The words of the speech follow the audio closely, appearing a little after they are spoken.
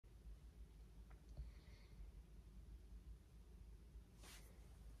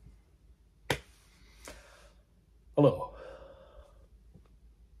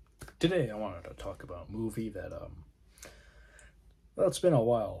Today I wanted to talk about a movie that well, it's been a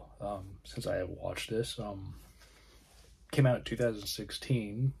while since I have watched this. Came out in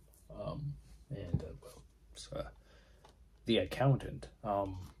 2016, and well, it's The Accountant.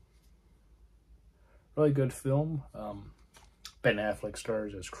 Really good film. Ben Affleck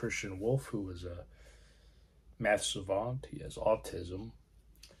stars as Christian Wolf, who is a math savant. He has autism,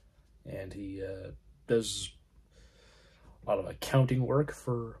 and he does a lot of accounting work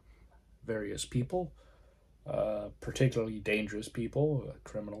for various people, particularly dangerous people,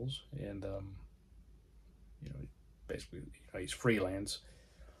 criminals, and basically, he's freelance.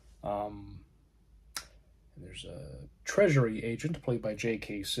 And there's a treasury agent played by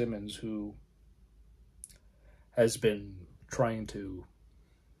J.K. Simmons who has been trying to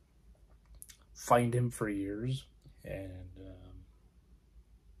find him for years, and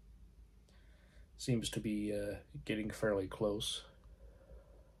seems to be getting fairly close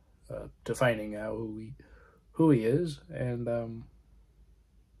to finding out who he is. And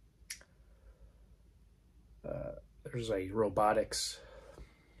there's a robotics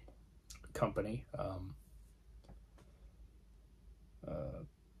company,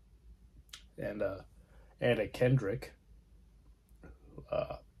 and Anna Kendrick.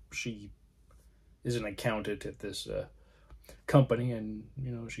 She is an accountant at this company, and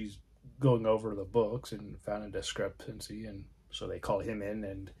she's going over the books and found a discrepancy, and so they call him in,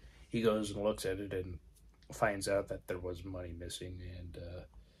 and he goes and looks at it and finds out that there was money missing. And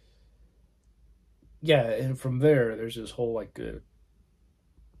yeah, and from there's this whole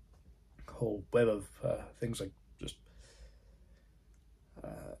whole web of things, like just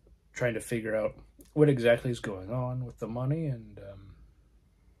trying to figure out what exactly is going on with the money, and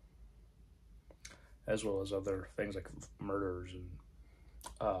as well as other things like murders and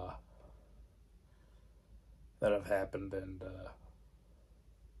that have happened. And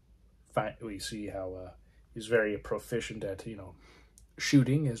we see how he's very proficient at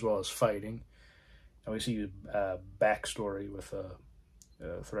shooting as well as fighting, and we see backstory with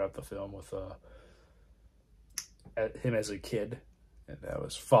throughout the film with him as a kid, and how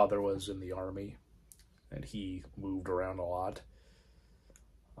his father was in the army and he moved around a lot.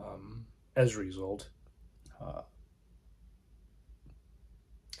 As a result,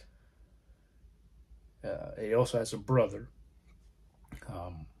 he also has a brother.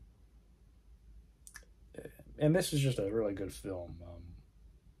 And this is just a really good film.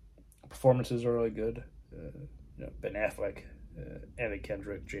 Performances are really good. Ben Affleck, Anna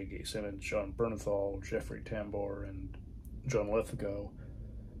Kendrick, J.K. Simmons, Jon Bernthal, Jeffrey Tambor, and John Lithgow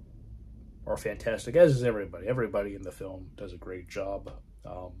are fantastic, as is everybody. Everybody in the film does a great job.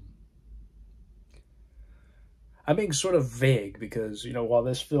 I'm being sort of vague because, while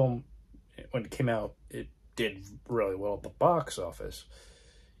this film, when it came out, it did really well at the box office.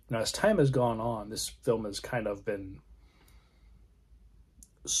 As time has gone on, this film has kind of been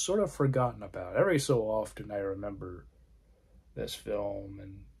sort of forgotten about. Every so often I remember this film,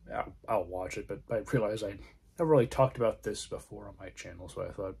 and I'll watch it, but I realize I never really talked about this before on my channel, so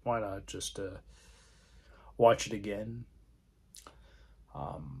I thought, why not just watch it again?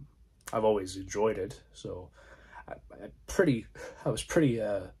 I've always enjoyed it, so I was pretty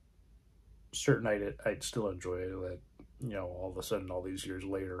certain I'd still enjoy it. That all of a sudden, all these years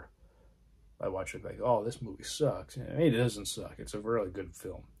later, I watch it like, oh, this movie sucks. I mean, it doesn't suck. It's a really good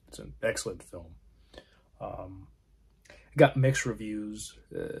film. It's an excellent film. It got mixed reviews.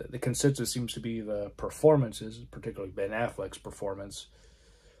 The consensus seems to be the performances, particularly Ben Affleck's performance.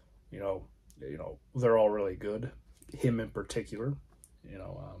 They're all really good. Him in particular.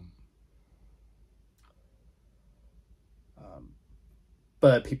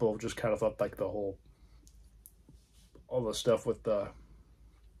 But people just kind of thought like all the stuff with the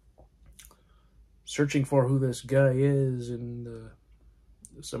searching for who this guy is, and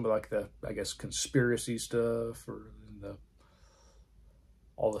some of the, I guess, conspiracy stuff, or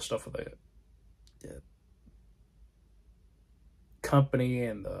all the stuff with the company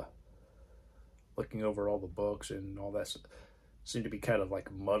and the looking over all the books and all that seemed to be kind of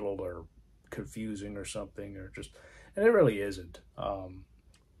like muddled or confusing or something, or just, and it really isn't.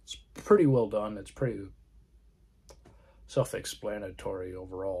 It's pretty well done. It's pretty self-explanatory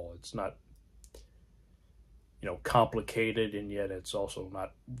overall. It's not complicated, and yet it's also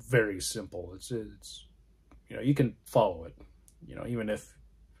not very simple. It's you can follow it, even if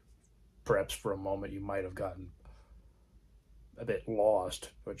perhaps for a moment you might have gotten a bit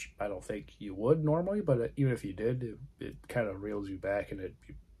lost, which I don't think you would normally, but even if you did, it kind of reels you back, and it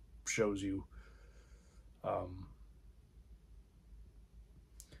shows you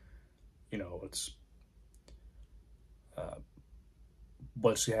it's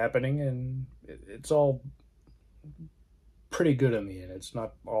what's happening, and it's all pretty good in the end. It's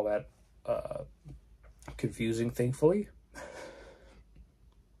not all that confusing, thankfully.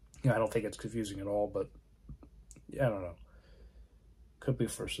 I don't think it's confusing at all, but yeah, I don't know. Could be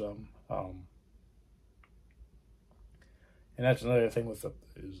for some. And that's another thing with the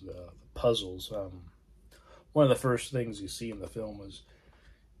puzzles. One of the first things you see in the film was,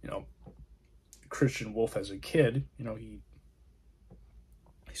 Christian Wolf as a kid.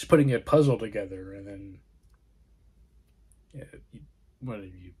 He's putting a puzzle together, and then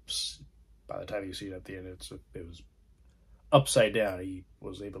by the time you see it at the end, it was upside down. He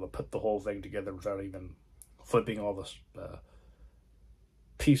was able to put the whole thing together without even flipping all the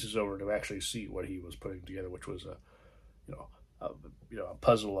pieces over to actually see what he was putting together, which was a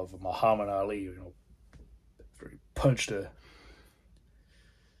puzzle of Muhammad Ali. After he punched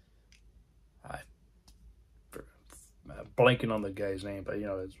blanking on the guy's name, but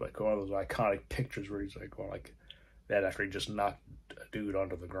it's like one of those iconic pictures where he's like going like that after he just knocked a dude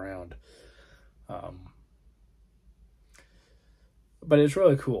onto the ground. But it's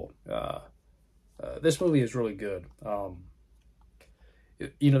really cool. This movie is really good.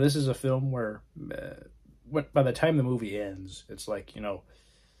 This is a film where by the time the movie ends, it's like,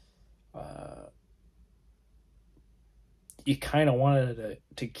 you kind of wanted it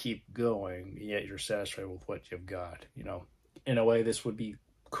to keep going, yet you're satisfied with what you've got. In a way, this would be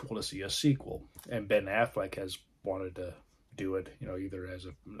cool to see a sequel. And Ben Affleck has wanted to do it, either as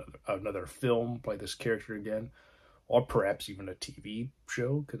another film, play this character again, or perhaps even a TV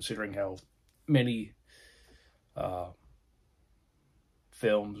show, considering how many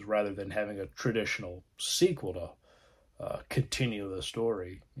films, rather than having a traditional sequel to continue the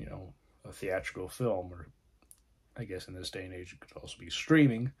story, a theatrical film, or I guess in this day and age it could also be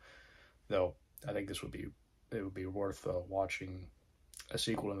streaming, though I think it would be worth watching a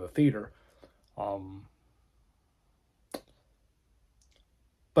sequel in the theater.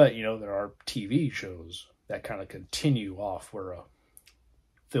 But there are TV shows that kind of continue off where a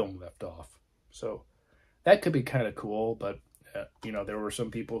film left off, so that could be kind of cool. But there were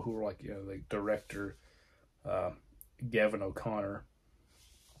some people who were like, like director Gavin O'Connor.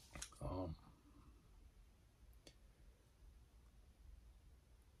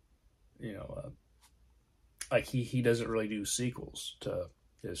 Like he doesn't really do sequels to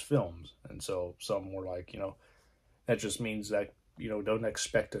his films, and so some were like, that just means that don't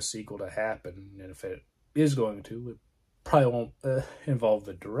expect a sequel to happen, and if it is going to, it probably won't involve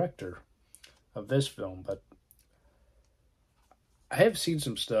the director of this film. But I have seen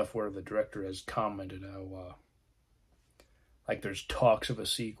some stuff where the director has commented how like there's talks of a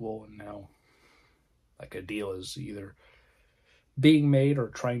sequel, and now like a deal is either being made or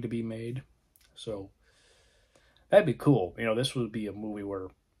trying to be made. So that'd be cool. This would be a movie where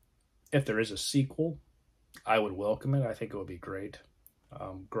if there is a sequel, I would welcome it. I think it would be great.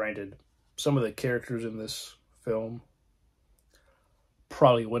 Granted, some of the characters in this film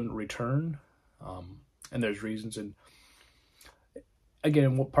probably wouldn't return, and there's reasons. And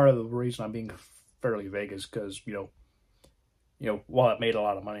again, part of the reason I'm being fairly vague is because while it made a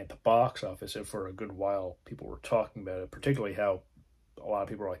lot of money at the box office, and for a good while people were talking about it, particularly how a lot of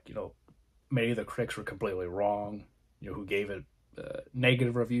people were like, many of the critics were completely wrong, who gave it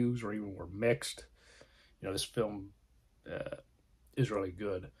negative reviews or even were mixed. This film is really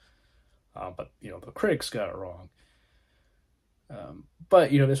good, but the critics got it wrong. But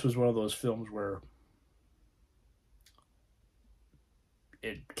this was one of those films where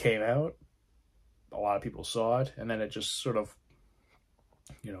it came out, a lot of people saw it, and then it just sort of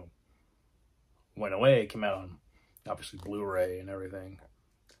went away. It came out on obviously Blu-ray and everything,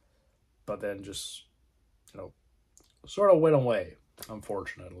 but then just sort of went away,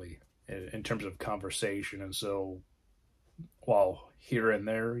 unfortunately, in terms of conversation. And so while here and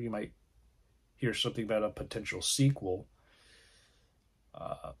there you might hear something about a potential sequel,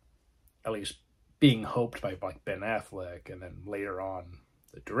 at least being hoped by like Ben Affleck, and then later on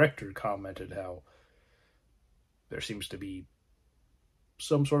the director commented how there seems to be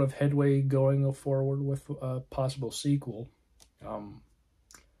some sort of headway going forward with a possible sequel.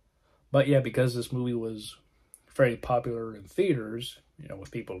 But yeah, because this movie was very popular in theaters,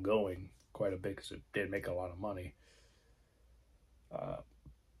 with people going quite a bit, because it did make a lot of money. A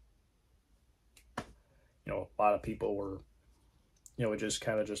lot of people were, it just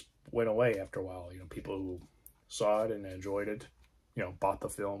kind of just went away after a while. People who saw it and enjoyed it, bought the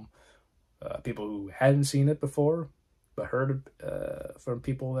film. People who hadn't seen it before, but heard from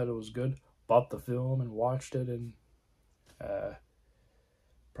people that it was good, bought the film and watched it, and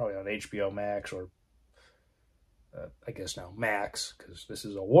probably on HBO Max or I guess now Max, because this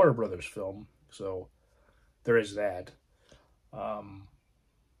is a Warner Brothers film, so there is that. Yeah,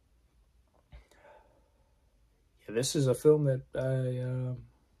 this is a film that I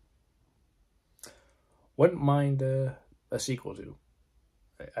wouldn't mind a sequel to.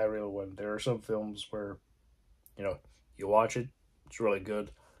 I really wouldn't. There are some films where, you watch it, it's really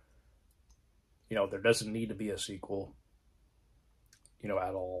good. There doesn't need to be a sequel, at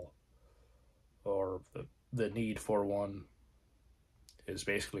all. Or the need for one is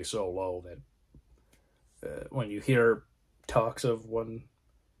basically so low that when you hear talks of one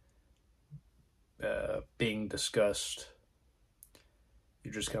being discussed,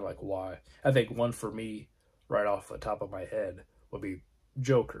 you're just kind of like, why? I think one for me, right off the top of my head, would be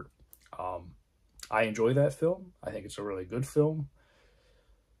Joker. I enjoy that film. I think it's a really good film.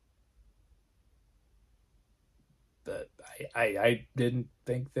 But I didn't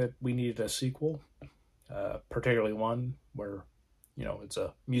think that we needed a sequel, particularly one where, it's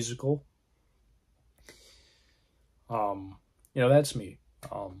a musical. That's me.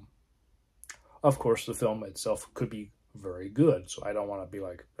 Of course, the film itself could be very good, so I don't want to be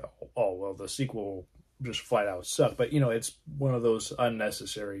like, oh, well, the sequel just flat out sucked. But, it's one of those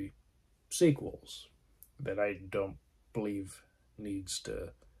unnecessary sequels that I don't believe needs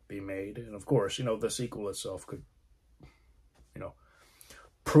to be made. And, of course, the sequel itself could,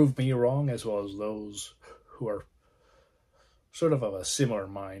 prove me wrong, as well as those who are sort of a similar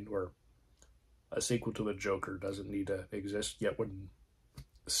mind, where a sequel to the Joker doesn't need to exist. Yet when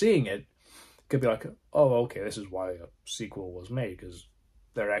seeing it, could be like, oh, okay, this is why a sequel was made, because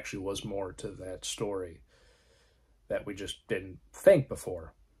there actually was more to that story that we just didn't think of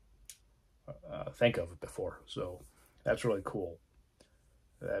it before. So that's really cool.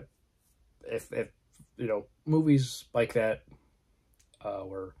 That if movies like that,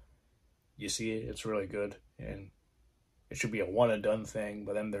 where you see it, it's really good, and it should be a one and done thing,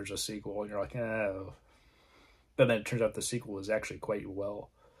 but then there's a sequel, and you're like, oh. But then it turns out the sequel is actually quite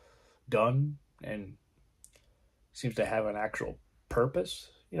well done and seems to have an actual purpose,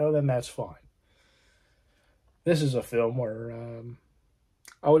 then that's fine. This is a film where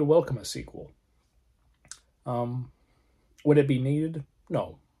I would welcome a sequel. Would it be needed?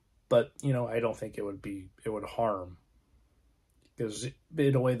 No. But, I don't think it would harm. Because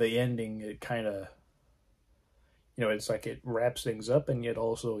in a way, the ending, it kind of, it's like it wraps things up, and yet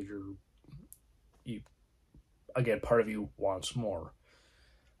also again, part of you wants more.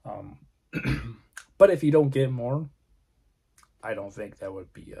 But if you don't get more, I don't think that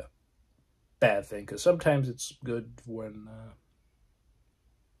would be a bad thing, because sometimes it's good when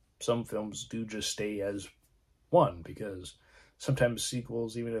some films do just stay as one, because sometimes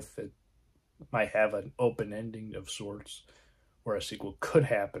sequels, even if it might have an open ending of sorts where a sequel could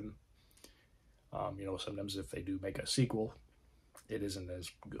happen, sometimes if they do make a sequel, it isn't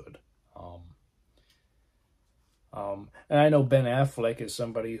as good. And I know Ben Affleck is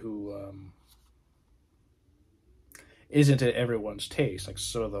somebody who isn't at everyone's taste. Like,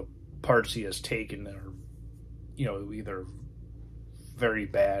 some of the parts he has taken are, either very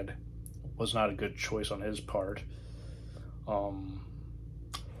bad, was not a good choice on his part,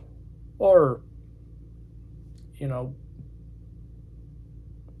 or,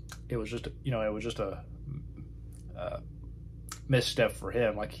 it was just a misstep for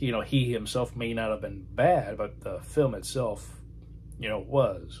him. Like, he himself may not have been bad, but the film itself,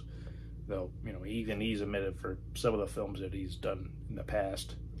 was. Though, he's admitted for some of the films that he's done in the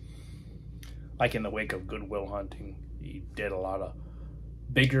past. Like in the wake of Good Will Hunting, he did a lot of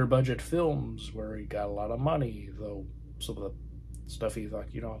bigger budget films where he got a lot of money, though some of the stuff he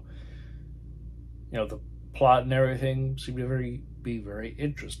thought, the plot and everything seemed to be very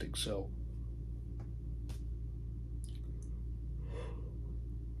interesting. So,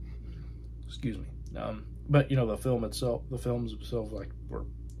 excuse me. But the films themselves, like, were,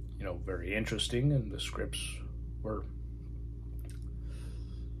 very interesting, and the scripts were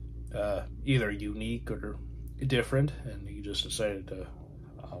either unique or different, and he just decided to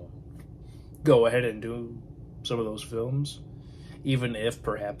go ahead and do some of those films, even if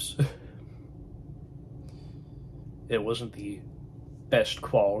perhaps it wasn't the best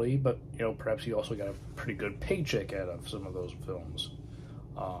quality, but perhaps he also got a pretty good paycheck out of some of those films.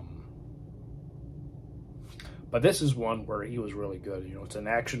 But this is one where he was really good. It's an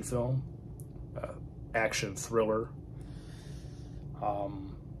action film, action thriller,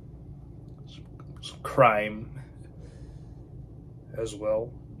 some crime as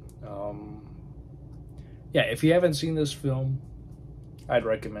well. Yeah, if you haven't seen this film, I'd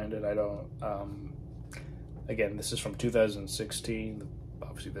recommend it. Again, this is from 2016.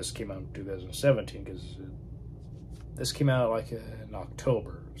 Obviously, this came out in 2017 because This came out like in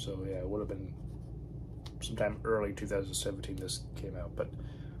October, so yeah, it would have been sometime early 2017 this came out, but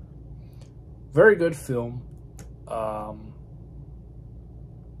very good film.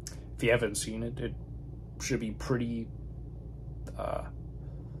 If you haven't seen it, it should be pretty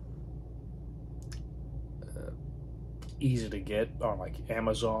easy to get on like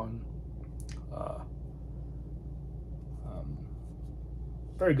Amazon.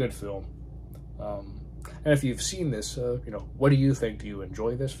 Very good film. And if you've seen this, what do you think? Do you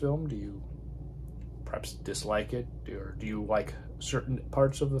enjoy this film? Do you perhaps dislike it? Or do you like certain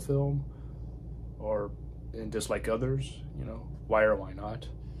parts of the film? And dislike others? Why or why not?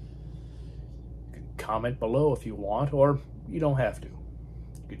 You can comment below if you want, or you don't have to.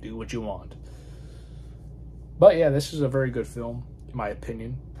 You can do what you want. But yeah, this is a very good film, in my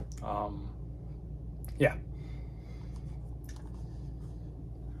opinion. Yeah.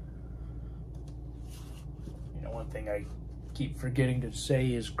 One thing I keep forgetting to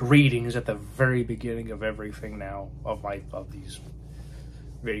say is greetings at the very beginning of everything now, of these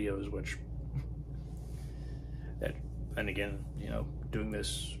videos, and again, doing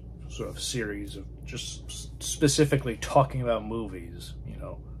this sort of series of just specifically talking about movies,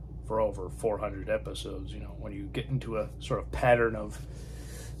 for over 400 episodes, when you get into a sort of pattern of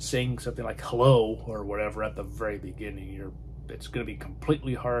saying something like hello or whatever at the very beginning, it's going to be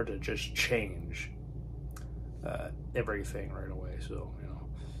completely hard to just change everything right away. So,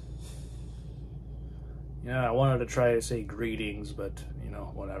 I wanted to try to say greetings, but,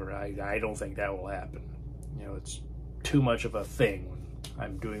 whatever. I don't think that will happen. It's too much of a thing when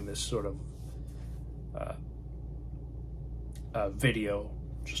I'm doing this sort of video,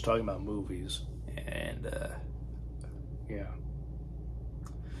 just talking about movies, and, yeah.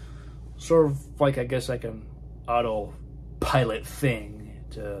 Sort of like, I guess, like an autopilot thing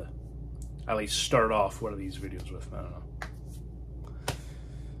to at least start off one of these videos with. I don't know.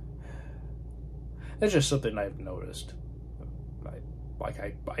 It's just something I've noticed.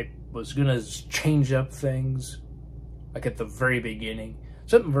 I was gonna change up things, like at the very beginning,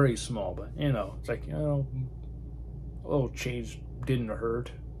 something very small, but it's like a little change didn't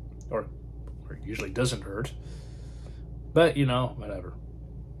hurt, or it usually doesn't hurt. But whatever.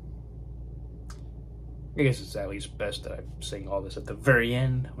 I guess it's at least best that I'm saying all this at the very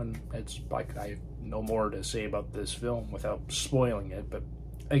end, when it's like I have no more to say about this film without spoiling it. But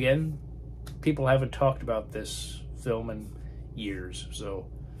again, people haven't talked about this film in years, so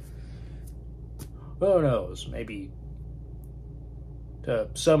who knows? Maybe to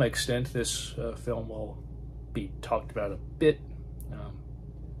some extent this film will be talked about a bit.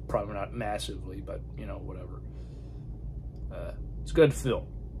 Probably not massively, but whatever. It's a good film.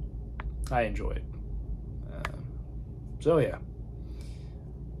 I enjoy it. So yeah,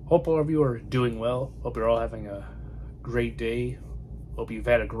 hope all of you are doing well. Hope you're all having a great day. Hope you've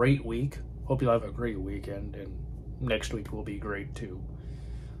had a great week. Hope you'll have a great weekend, and next week will be great too.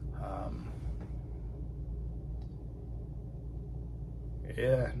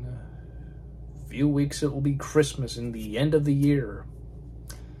 Yeah, in a few weeks it will be Christmas and the end of the year.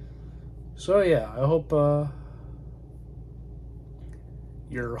 So yeah, I hope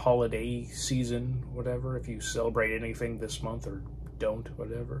your holiday season, whatever, if you celebrate anything this month or don't,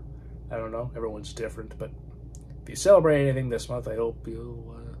 whatever. I don't know, everyone's different, but if you celebrate anything this month, I hope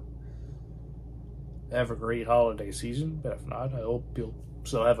you'll have a great holiday season. But if not, I hope you'll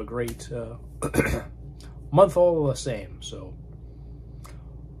still have a great month all the same. So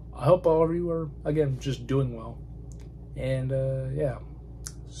I hope all of you are, again, just doing well. And yeah,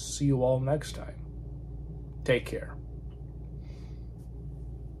 see you all next time. Take care.